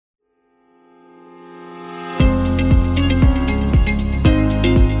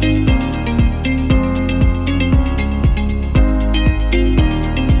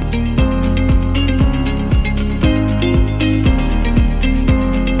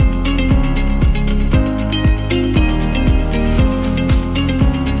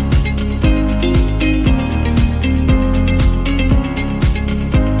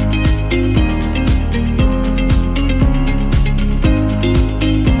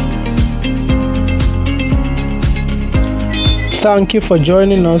thank you for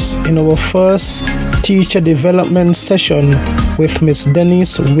joining us in our first teacher development session with Miss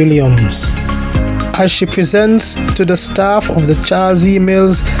Denise Williams, as she presents to the staff of the Charles E.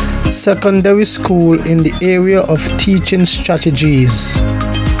 Mills Secondary School in the area of teaching strategies.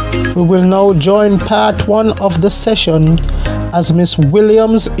 We will now join part 1 of the session as Miss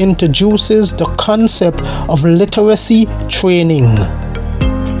Williams introduces the concept of literacy training.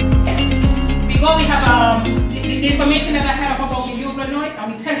 Before we have the information that I have about the Euglenoids,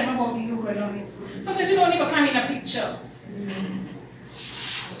 and we tell them about the Euglenoids. Sometimes we don't even come in a picture.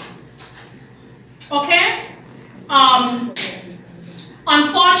 Okay?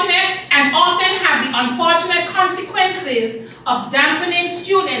 Unfortunate and often have the unfortunate consequences of dampening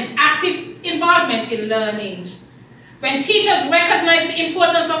students' active involvement in learning. When teachers recognize the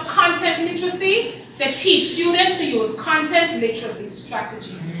importance of content literacy, they teach students to use content literacy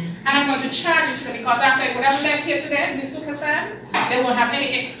strategies. And I'm going to charge you today because after I would have left here today, Ms. Sukasan, they won't have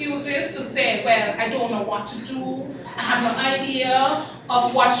any excuses to say, well, I don't know what to do. I have no idea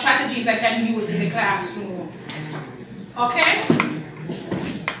of what strategies I can use in the classroom. Okay?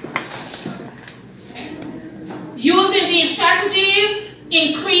 Using these strategies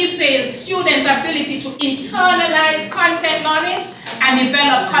increases students' ability to internalize content knowledge and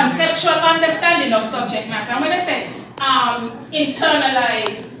develop conceptual understanding of subject matter. I'm going to say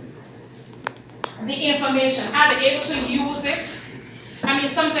internalize the information. Are they able to use it? I mean,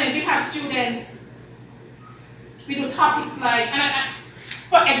 sometimes we have students, we do topics like,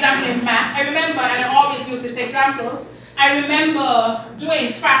 for example, in math, I remember, and I always use this example, I remember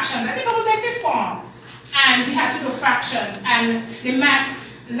doing fractions. I think I was in fifth form. And we had to do fractions, and the math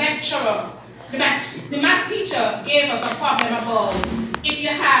lecturer, the math teacher gave us a problem about if you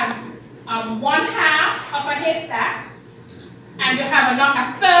have 1/2 of a haystack and you have a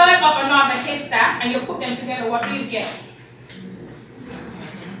third of another haystack and you put them together, what do you get?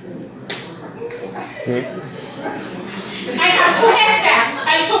 I have 2 haystacks.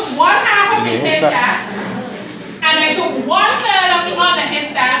 I took 1/2 of this haystack and I took 1/3 of the other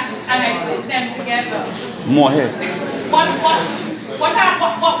haystack and I put them together. More hair. What do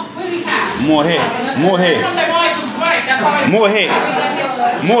we have? More hair. More hair. More hair.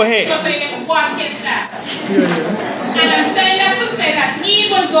 More hair. So you get 1 haystack. And I'm saying that to say that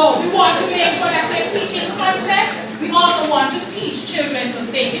even though we want to make sure that we're teaching concepts, we also want to teach children to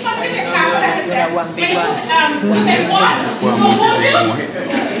think. Because we take half of the haystack, we take one, won't you?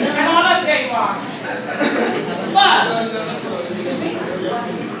 And all that's very wrong. But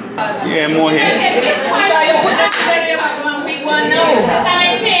yeah, more hair. I take this one, and I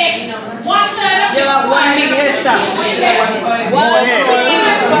take 1/3 of this one big haystack. More hair.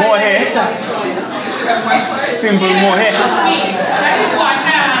 More hair. Simple, more hair.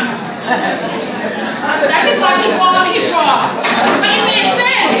 That is what he brought. But it makes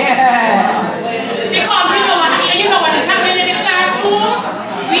sense. Yeah. Because you know what is happening in the classroom?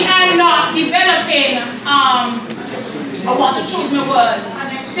 We are not developing, I want to choose my words.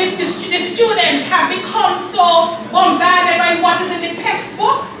 The students have become so bombarded by what is in the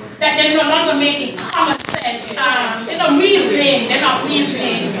textbook that they're no longer making common sense. They're not reasoning. They're not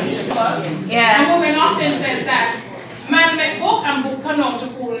reasoning. Yeah. And women often says that man make book and book turn out to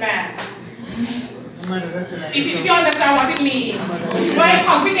fool man. If you understand what it means, right?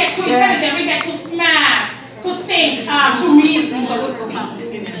 Because we get too intelligent, we get too smart to think, to reason, so to speak.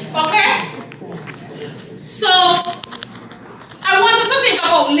 Okay? So I want us to think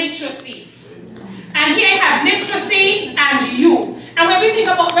about literacy. And here I have literacy and you. And when we think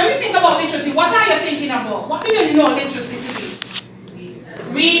about literacy, what are you thinking about? What do you know literacy to be?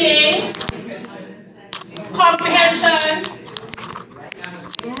 Reading, comprehension,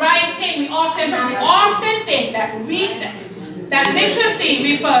 writing. We often think that literacy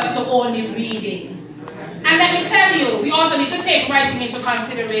refers to only reading. And let me tell you, we also need to take writing into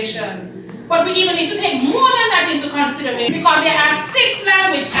consideration. But we even need to take more than that into consideration because there are 6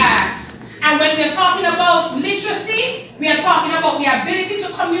 language arts. And when we are talking about literacy, we are talking about the ability to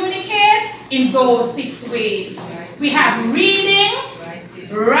communicate in those 6 ways. We have reading,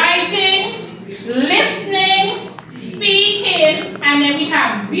 writing, listening, speaking, and then we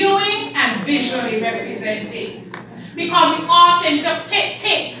have viewing and visually representing. Because we often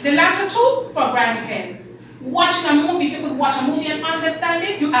take the latter 2 for granted. Watching a movie, if you could watch a movie and understand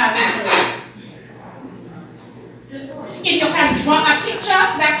it, you are literate. If you can draw a picture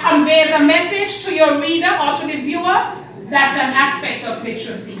that conveys a message to your reader or to the viewer, that's an aspect of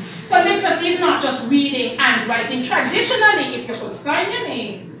literacy. So literacy is not just reading and writing. Traditionally, if you could sign your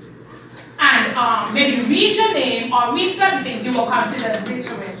name and maybe read your name or read certain things, you will consider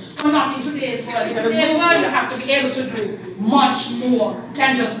literate. But not in today's world. In today's world, you have to be able to do much more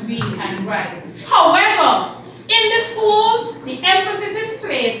than just read and write. However, in the schools, the emphasis is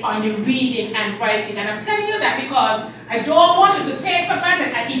placed on the reading and writing. And I'm telling you that because I don't want you to take for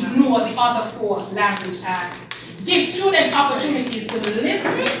granted and ignore the other 4 language arts. Give students opportunities to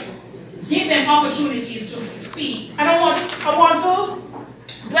listen, give them opportunities to speak. And I want to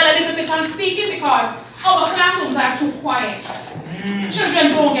dwell a little bit on speaking because our classrooms are too quiet.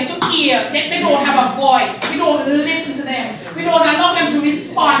 Children don't get to hear, they don't have a voice. We don't listen to them. We don't allow them to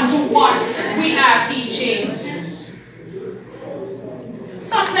respond to what we are teaching.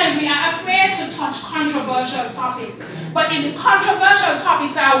 Sometimes we are afraid to touch controversial topics, but in the controversial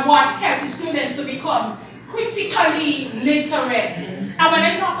topics are what help the students to become critically literate. And when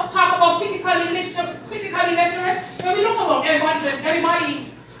I talk about critically literate, when we look about everybody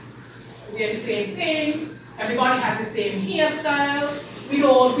wear the same thing, everybody has the same hairstyle, we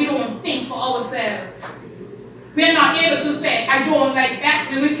don't think for ourselves. We're not able to say, I don't like that.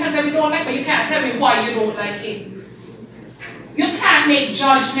 We can say we don't like it, but you can't tell me why you don't like it. You can't make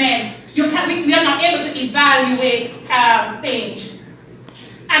judgments. We are not able to evaluate things.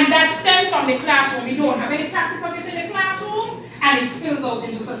 And that stems from the classroom. We don't have any practice of it in the classroom, and it spills out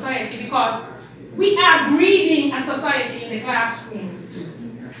into society because we are breeding a society in the classroom.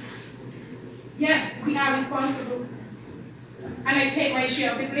 Yes, we are responsible. And I take my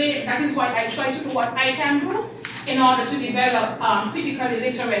share of the blame. That is why I try to do what I can do in order to develop critically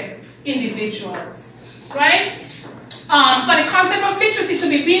literate individuals. Right? For the concept of literacy to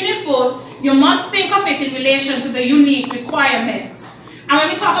be meaningful, you must think of it in relation to the unique requirements. And when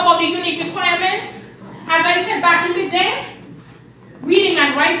we talk about the unique requirements, as I said back in the day, reading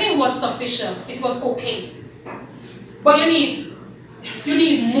and writing was sufficient. It was okay. But you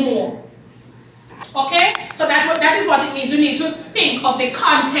need more. Okay? So that is what it means. You need to think of the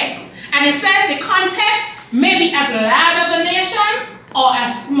context. And it says the context may be as large as a nation or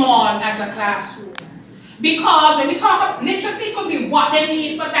as small as a classroom. Because when we talk about literacy, it could be what they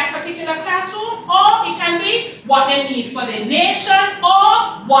need for that particular classroom, or it can be what they need for the nation,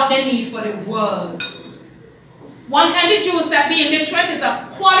 or what they need for the world. One can deduce that being literate is a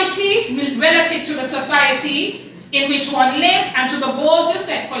quality relative to the society in which one lives and to the goals you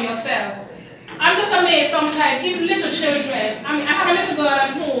set for yourselves. I'm just amazed sometimes, even little children. I mean, I have a little girl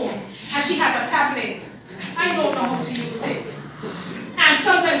at home, and she has a tablet. I don't know how to use it. And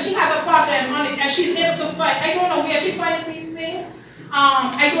sometimes she has a problem on it and she's able to fight. I don't know where she finds these things.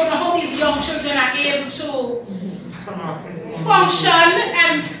 I don't know how these young children are able to function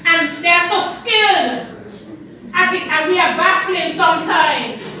and they're so skilled at it, and we are baffling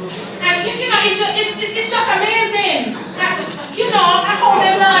sometimes. And you know, it's just amazing. And, you know, how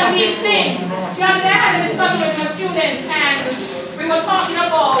they learn these things. The other day I had a discussion with my students and we were talking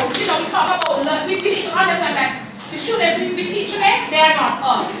about, you know, we need to understand that the students we teach today, they are not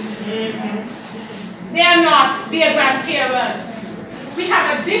us. They are not their grandparents. We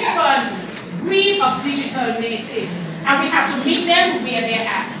have a different breed of digital natives, and we have to meet them where they're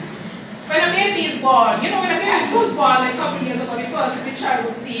at. When a baby is born, you know, when a baby was born like a couple of years ago, the first thing the child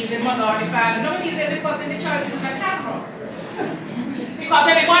would see is the mother or the father. Nobody says the first thing the child sees is a camera. Because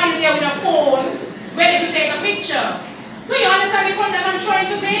everybody's there with a phone, ready to take a picture. Do you understand the point that I'm trying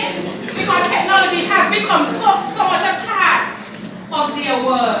to make? Because technology has become so much a part of their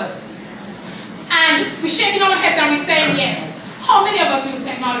world. And we're shaking our heads and we're saying yes. How many of us use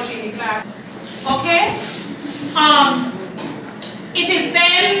technology in the class? Okay? It is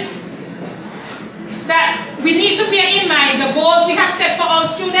then that we need to bear in mind the goals we have set for our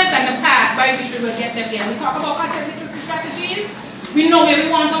students and the path by which we will get them there. We talk about content literacy strategies. We know where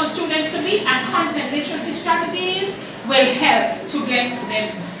we want our students to be, and content literacy strategies will help to get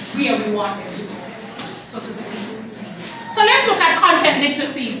them where we want them to go, so to speak. So let's look at content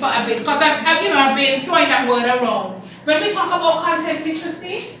literacy for a bit, because I've been throwing that word around. When we talk about content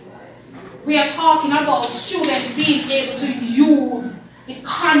literacy, we are talking about students being able to use the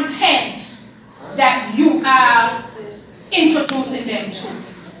content that you are introducing them to.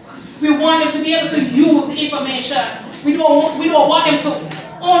 We want them to be able to use the information. We don't want them to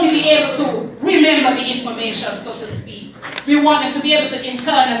only be able to remember the information, so to speak. We want them to be able to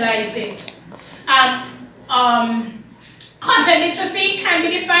internalize it. Content literacy can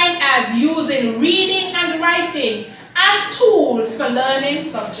be defined as using reading and writing as tools for learning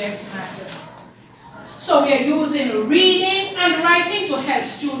subject matter. So we are using reading and writing to help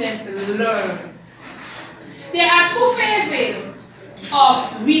students learn. There are two phases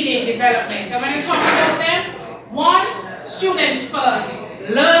of reading development, and when I talk about them, one, students first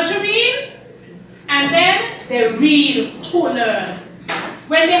learn to read, and then they read to learn.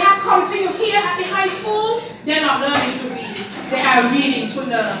 When they have come to you here at the high school, they're not learning to read. they are reading to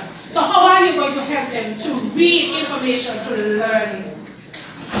learn. So how are you going to help them to read information to learn it?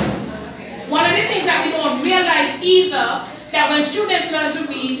 One of the things that we don't realize either, that when students learn to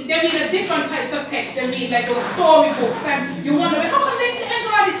read, they read a different types of text. They read like those storybooks, and you wonder, how come they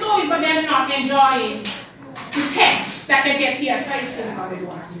enjoy the stories but they're not enjoying the text that they get here at high school? Because they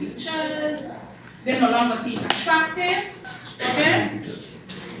don't have pictures, they no longer seem attractive. Okay?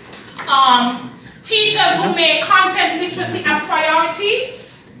 Teachers who make content literacy a priority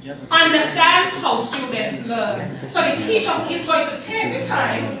understand how students learn. So the teacher is going to take the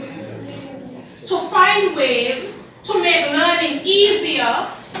time to find ways to make learning easier,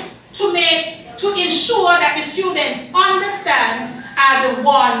 to ensure that the students understand are the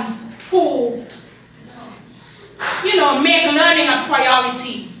ones who, make learning a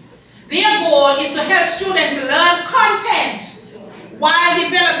priority. Their goal is to help students learn content while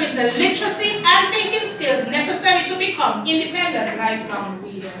developing the literacy and thinking skills necessary to become independent lifelong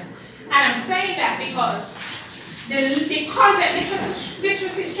readers. And I'm saying that because the content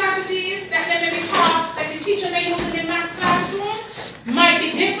literacy strategies that they may be taught, that the teacher may use in the math classroom, might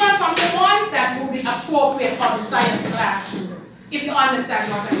be different from the ones that will be appropriate for the science classroom, if you understand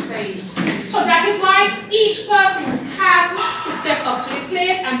what I'm saying. So that is why each person has to step up to the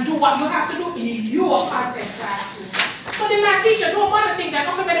plate and do what you have to do in your content classroom. So the math teacher don't want to think that,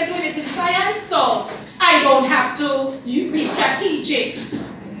 okay, they're doing it in science, so I don't have to be strategic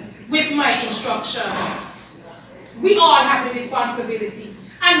with my instruction. We all have the responsibility.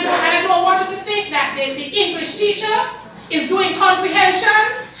 And I don't want you to think that the English teacher is doing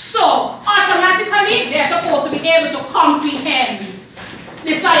comprehension, so automatically they're supposed to be able to comprehend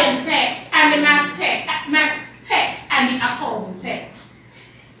the science text and the math text and the accounts text.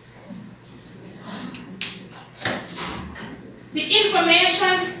 The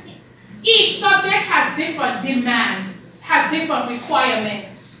information, each subject has different demands, has different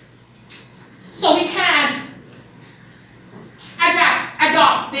requirements. So we can't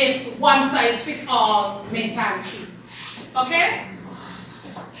adopt this one-size-fits-all mentality. Okay?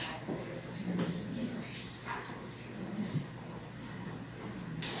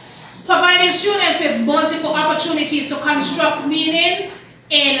 Providing students with multiple opportunities to construct meaning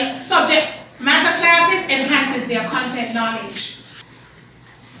in subject matter classes enhances their content knowledge.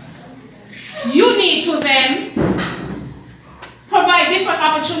 You need to then provide different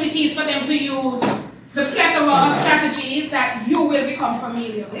opportunities for them to use the plethora of strategies that you will become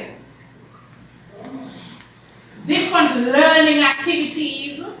familiar with. Different learning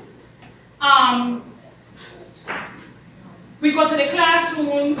activities. We go to the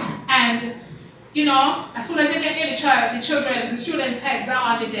classroom and, as soon as they get there, the students' heads are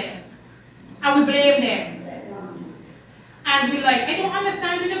on the desk. And we blame them. And we're like, I don't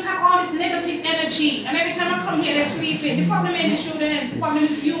understand, they just have all this negative energy. And every time I come here, they're sleeping. The problem ain't the students, the problem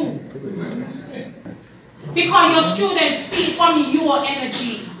is you. Because your students feed from your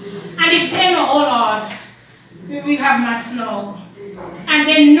energy. And if they know, oh Lord, we have maths now, and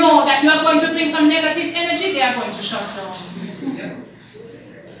they know that you are going to bring some negative energy, they are going to shut down.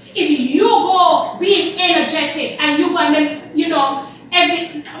 If you go being energetic and you go and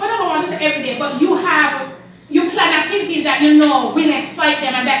then, I don't want to say every day, but you plan activities that will excite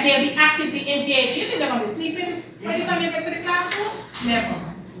them and that they'll be actively engaged. You think they're going to be sleeping by the time you get to the classroom? Never.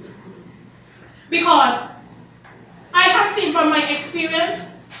 Because I have seen from my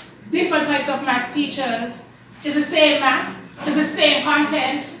experience, different types of math teachers. It's the same math, it's the same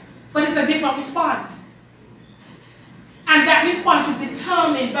content, but it's a different response. And that response is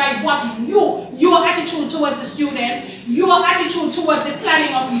determined by what your attitude towards the student, your attitude towards the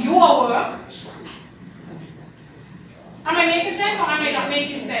planning of your work. Am I making sense or am I not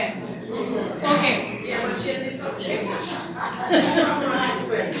making sense? Okay. Yeah, we'll change this subject.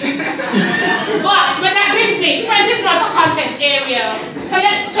 But that brings me, French is not a content area.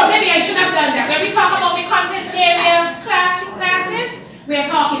 So maybe I should have done that. When we talk about the content area classes, we are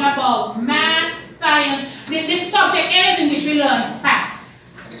talking about math, science, the subject areas in which we learn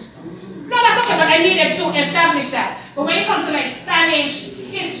facts. No, that's okay, but I needed to establish that. But when it comes to like Spanish,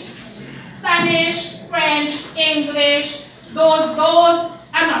 French, English, those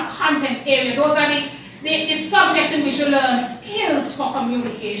are not content areas. Those are the subjects in which you learn skills for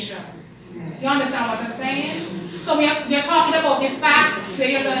communication. You understand what I'm saying? So we are talking about the facts where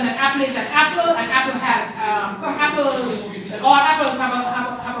you learn an apple is an apple. An apple has some apples. All apples have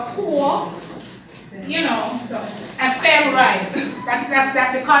a core. So a stem, right?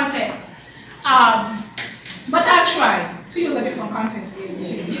 That's the content. But I'll try to use a different content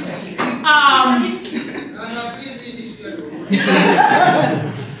area.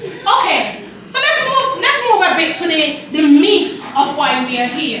 Okay, so let's move a bit to the meat of why we are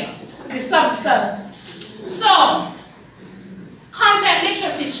here, the substance. So, content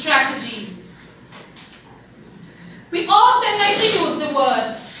literacy strategies. We often like to use the word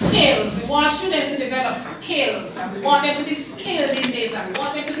skills. We want students to develop skills, and we want them to be skilled in this, and we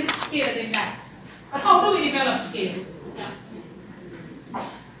want them to be skilled in that. But how do we develop skills?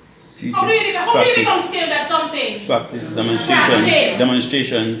 How do you become skilled at something? Practice,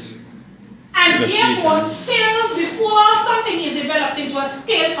 demonstrations. And therefore, skills, before something is developed into a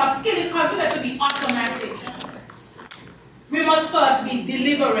skill, because skill is considered to be automatic, we must first be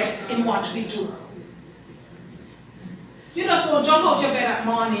deliberate in what we do. You just don't jump out your bed at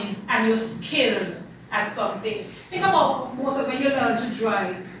mornings and you're skilled at something. Think about most of when you learn to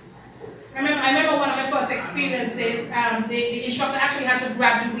drive. I remember one of my first experiences, the instructor actually had to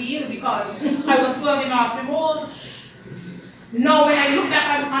grab the wheel because I was swerving off the road. No, when I look back,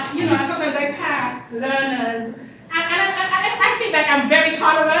 sometimes I pass learners, and I think that I'm very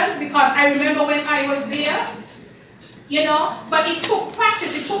tolerant because I remember when I was there, but it took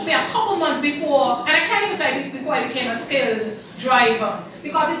practice. It took me a couple months before, and I can't even say before I became a skilled driver,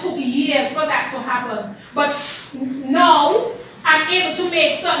 because it took years for that to happen. But now, I'm able to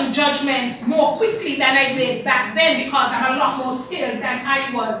make certain judgments more quickly than I did back then because I'm a lot more skilled than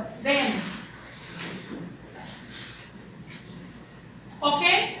I was then.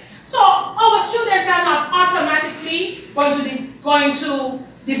 Okay? So our students are not automatically going to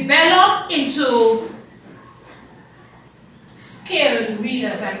develop into skilled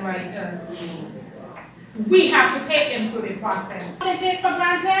readers and writers. We have to take them through the process. They take for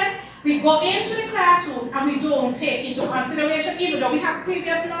granted. We go into the classroom and we don't take into consideration, even though we have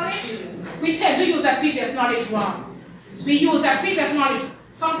previous knowledge, we tend to use that previous knowledge wrong. We use that previous knowledge,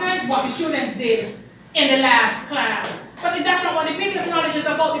 sometimes what the student did in the last class. But that's not what the previous knowledge is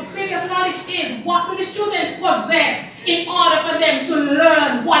about. The previous knowledge is what do the students possess in order for them to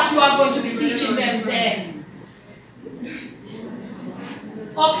learn what you are going to be teaching them then.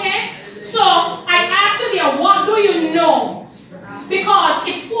 Okay? So I asked you there, what do you know? Because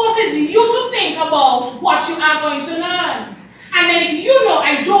it forces you to think about what you are going to learn. And then if you know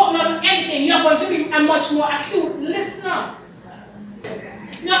I don't know anything, you're going to be a much more acute listener.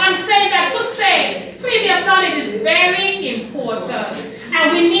 Now I'm saying that to say previous knowledge is very important.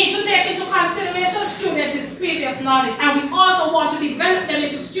 And we need to take into consideration students' previous knowledge. And we also want to develop them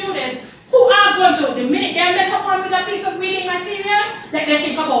into students who are going to, the minute they're met upon with a piece of reading material, that they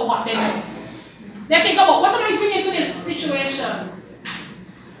think about what they know. They think about what am I bringing to this situation?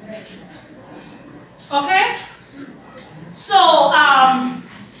 Okay? So,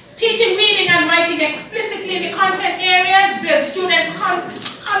 teaching reading and writing explicitly in the content areas builds students'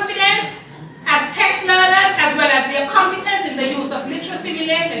 confidence as text learners, as well as their competence in the use of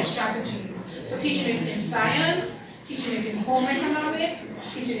literacy-related strategies. So teaching it in science, teaching it in home economics,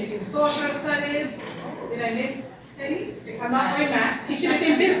 teaching it in social studies. Did I miss any? I'm not very math. Teaching it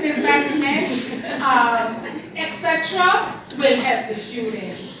in business management, etc. will help the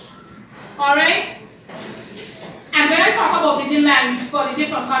students. All right? And when I talk about the demands for the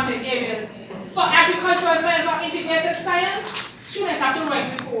different content areas, for agricultural science or integrated science, students have to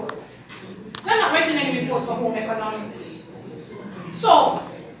write reports. They're not writing any reports for home economics. So,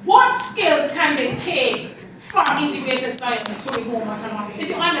 what skills can they take from integrated science to the home economics? If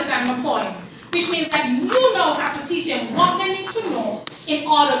you understand my point, which means that you now have to teach them what they need to know in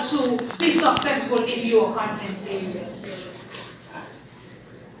order to be successful in your content area.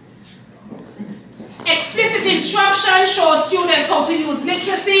 Explicit instruction shows students how to use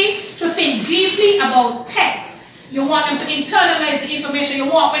literacy to think deeply about text. You want them to internalize the information.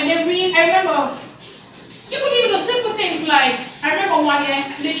 You want when they read. I remember, you could even do simple things like, I remember one year,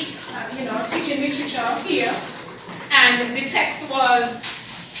 teaching literature here, and the text was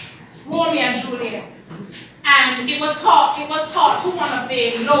Romeo and Juliet, and it was taught to one of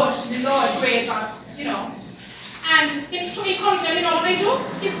the lower grades, and to encourage them, you know what I do?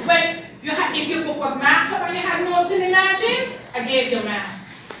 If your book was marked up and you had notes in the margin, I gave you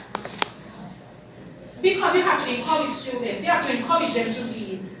maths. Because you have to encourage students, you have to encourage them to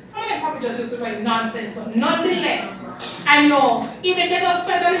read. Some of them probably just used to write nonsense, but nonetheless, I know, even if they just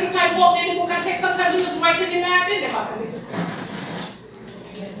spend a little time opening the book and take some time to just write in the margin, they got a little bit.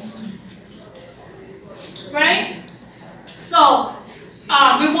 Right? So,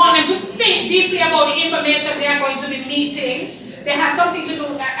 we want them to think deeply about the information they are going to be meeting. They have something to do,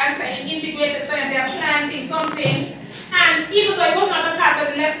 as I say, in integrated science, they are planting something. And even though it was not a part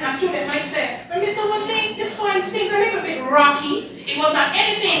of the lesson, a student might say, but Mr. Woodley, this one seems a little bit rocky. It was not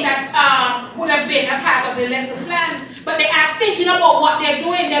anything that would have been a part of the lesson plan. But they are thinking about what they're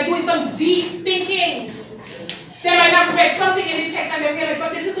doing. They're doing some deep thinking. They might have read something in the text and they realize,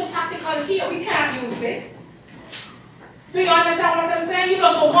 but this is so practical here, we can't use this. Do you understand what I'm saying? You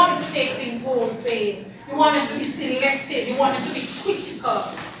don't want to take things wholesale. You want them to be selective. You want them to be critical.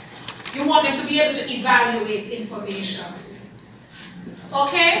 You want them to be able to evaluate information.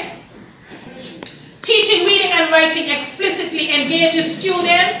 Okay? Teaching reading and writing explicitly engages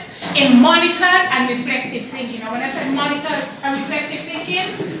students in monitored and reflective thinking. Now when I say monitored and reflective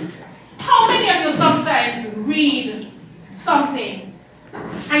thinking, how many of you sometimes read something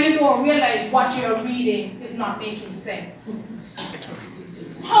and you don't realize what you're reading is not making sense?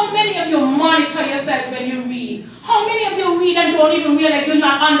 How many of you monitor yourselves when you read? How many of you read and don't even realize you're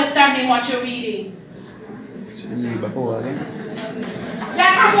not understanding what you're reading?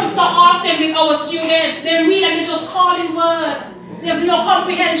 That happens so often with our students. They read and they just call in words. There's no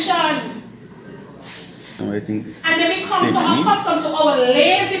comprehension. And they become so accustomed to our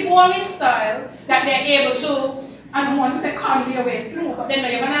lazy, boring styles that they're able to, I don't want to say calm their way through, but then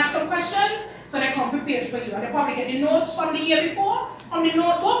when you're going to ask some questions, so they come prepared for you. And they probably get the notes from the year before, from the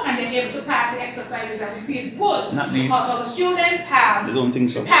notebook, and they're able to pass the exercises and we feel good. Not these. Because our students have I don't think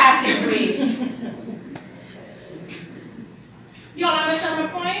so. passing grades. You all understand my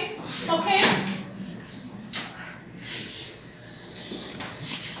point? Okay?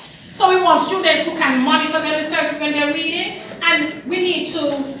 So we want students who can monitor themselves when they're reading, and we need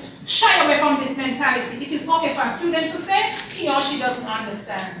to shy away from this mentality. It is okay for a student to say he or she doesn't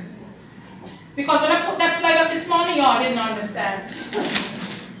understand. Because when I put that slide up this morning, y'all didn't understand.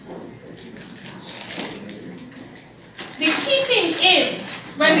 The key thing is,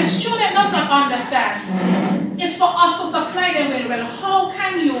 when the student does not understand, is for us to supply them with, well, how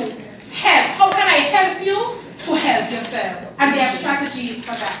can you help? How can I help you to help yourself? And there are strategies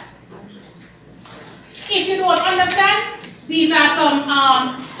for that. If you don't understand, these are some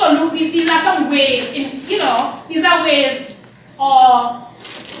ways these are ways, or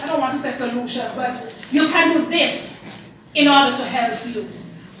I don't want to say solution, but you can do this in order to help you.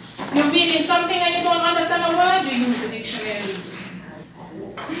 You're reading something and you don't understand a word, you use the dictionary.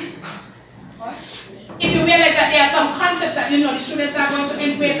 If you realize that there are some concepts that the students are going to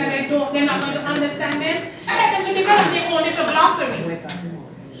embrace and they're not going to understand them, I like them to develop their own little glossary.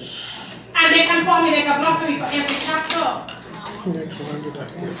 And they can formulate a glossary for every chapter.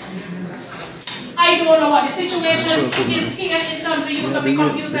 I don't know what the situation is here in terms of use of the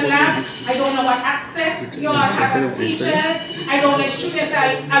computer lab. I don't know what access you all have as teachers. I don't know if students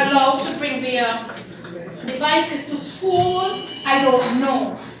are allowed to bring their devices to school. I don't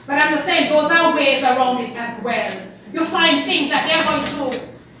know. But I'm just saying those are ways around it as well. You find things that they're going to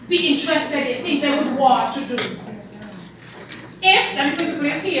be interested in, things they would want to do. If, and the principal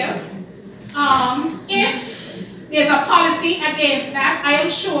is here, if there's a policy against that, I am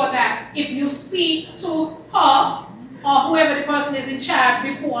sure that if you speak to her or whoever the person is in charge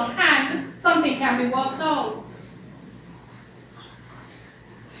beforehand, something can be worked out.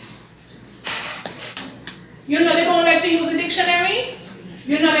 They don't like to use a dictionary.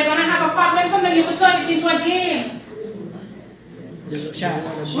 They're going to have a problem. Sometimes you could turn it into a game.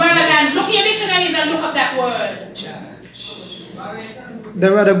 Rather than look in your dictionaries and look up that word. They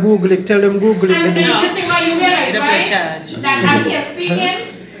rather Google it, tell them Google it. And this is why you realize, right? That I'm here speaking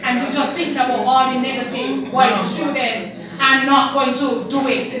and you're just thinking about all the negatives, why the students are not going to do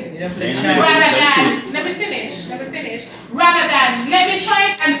it. Rather than, let me finish. Rather than, let me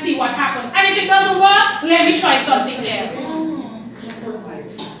try it and see what happens. And if it doesn't work, let me try something else.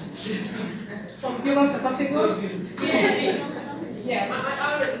 You're going to say something good? Yes. I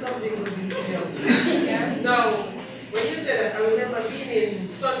already something good. Yes. Now, when you said that, I remember being in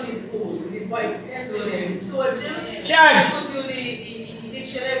Sunday school with white dictionary, soldier. Charge. I put you the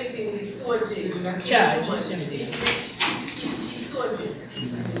dictionary thing with soldier. Charge.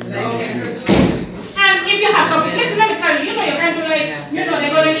 And if you have something, listen, let me tell you, you can do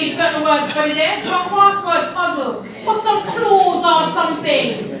they're going to need certain words for the day. Do a crossword puzzle. Put some clues or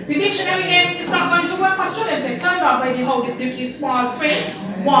something. The dictionary name is not going to work for students. They turn out by the whole small print.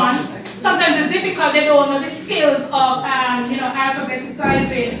 One. Sometimes it's difficult. They don't know the skills of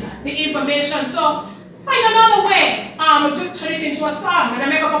alphabetizing the information. So find another way. Turn it into a song. And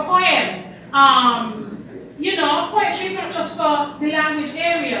make up a poem. Poetry is not just for the language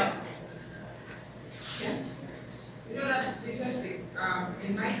area. Yes. That's interesting.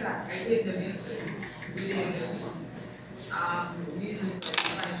 In my class, I did them yesterday. We did reasons like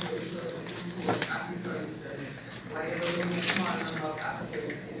financial resources, Africans, why they don't make small number of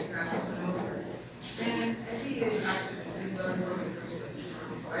Africans in the class of the number. And every year you ask them to think about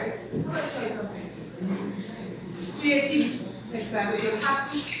right? I'm going to try something. Creative. Exactly. So you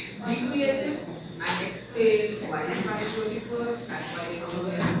have to be creative and explain why the Spanish word is first and why they don't know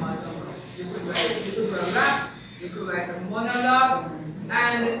the mother. You could write a rap, you could write a monologue,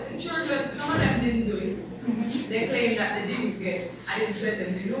 and the children, some of them didn't do it. They claimed that they didn't get, I didn't send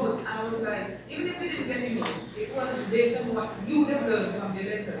them the notes. And I was like, even if we didn't get the notes, it was based on what you have learned from the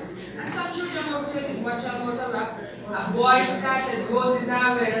lesson. And some children was waiting, watch out about a rap. A boy started, roses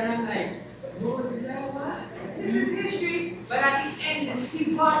are red, and I'm like, roses are what? This is history. But at the end, he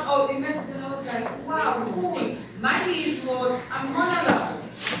brought out the message, and I was like, wow, cool. My niece wrote a monologue,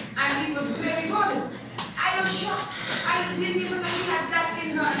 and he was very good. I was shocked. I didn't even know she had that in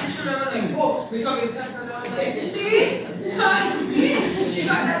her. And the children were like, whoa, we saw this stuff. And I was like, she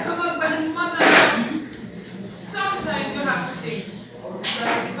got that from her mother. Sometimes you have to think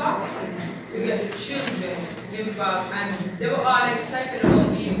outside the box to get the children involved. And they were all excited about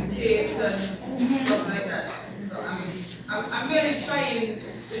being taped and stuff like that. So I'm really trying.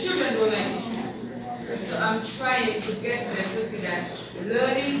 The children don't like history. So I'm trying to get them to see that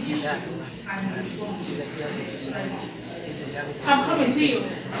learning history. I'm coming to you.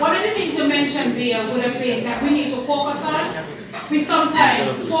 One of the things you mentioned there would have been that we need to focus on. We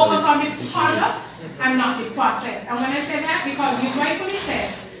sometimes focus on the product and not the process. And when I say that, because you rightfully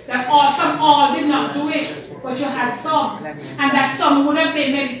said that some all did not do it, but you had some. And that some would have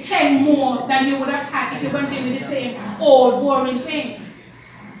been maybe 10 more than you would have had if you went in with the same old boring thing.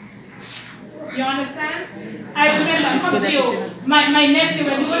 You understand? I remember, I'm coming to you, my nephew,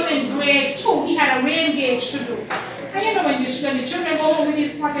 when he was in grade 2, he had a rain gauge to do. And you know when the children go home with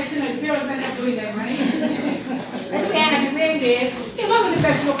these projects, you know, the parents end up doing them, right? And they had the rain gauge. It wasn't the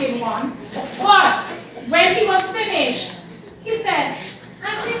best looking one. But when he was finished, he said,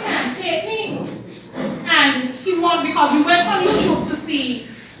 Auntie, can't take me. And he won because we went on YouTube to see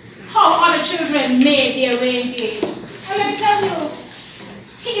how other children made their rain gauge. And let me tell you,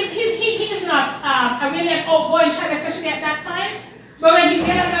 he is not a really outgoing child, especially at that time. But when he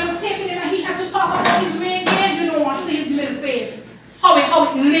realized I was taking him and he had to talk about his rain gauge, you know what, to his middle face, how it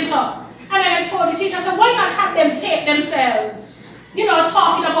lit up. And then I told the teacher, I said, why not have them tape themselves? You know,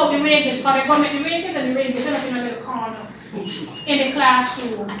 talking about the rain gauge, because they're going to make the rain gauge and the rain gauge end up in a little corner in the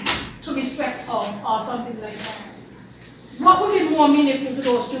classroom to be swept up or something like that. What would be more meaningful to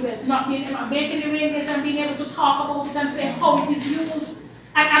those students? Not making the rain gauge and being able to talk about it and say how it is used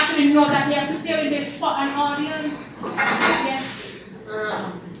and actually know that they are preparing this for an audience? Yes.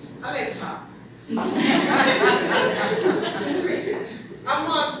 Alexa. I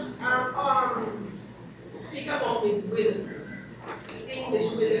must speak about Miss Wilson, English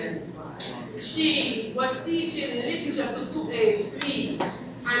Wilson. She was teaching literature to 2A3,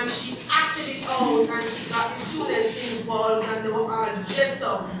 and she acted it out, and she got the students involved, and they were all dressed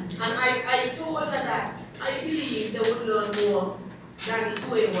up. And I told her that I believe they would learn more than the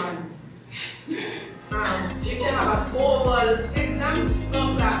 2A1. If they have a oral exam,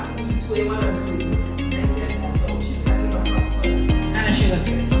 no class will be 2A1 and 2A. I said, so she can give a class for that. And she will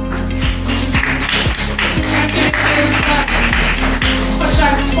do it. For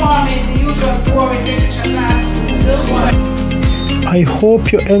transforming the usual boring literature classroom. I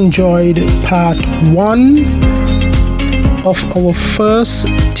hope you enjoyed part 1 of our first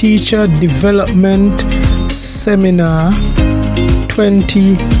teacher development seminar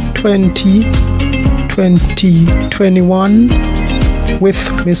 2020-2021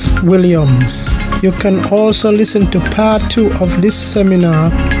 with Miss Williams. You can also listen to part 2 of this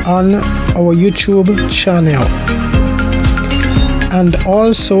seminar on our YouTube channel. And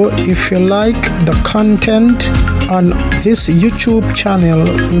also, if you like the content on this YouTube channel,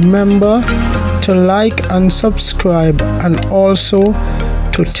 remember to like and subscribe, and also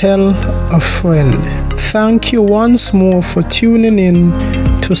to tell a friend. Thank you once more for tuning in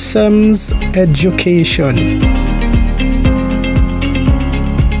to CEMSS Education.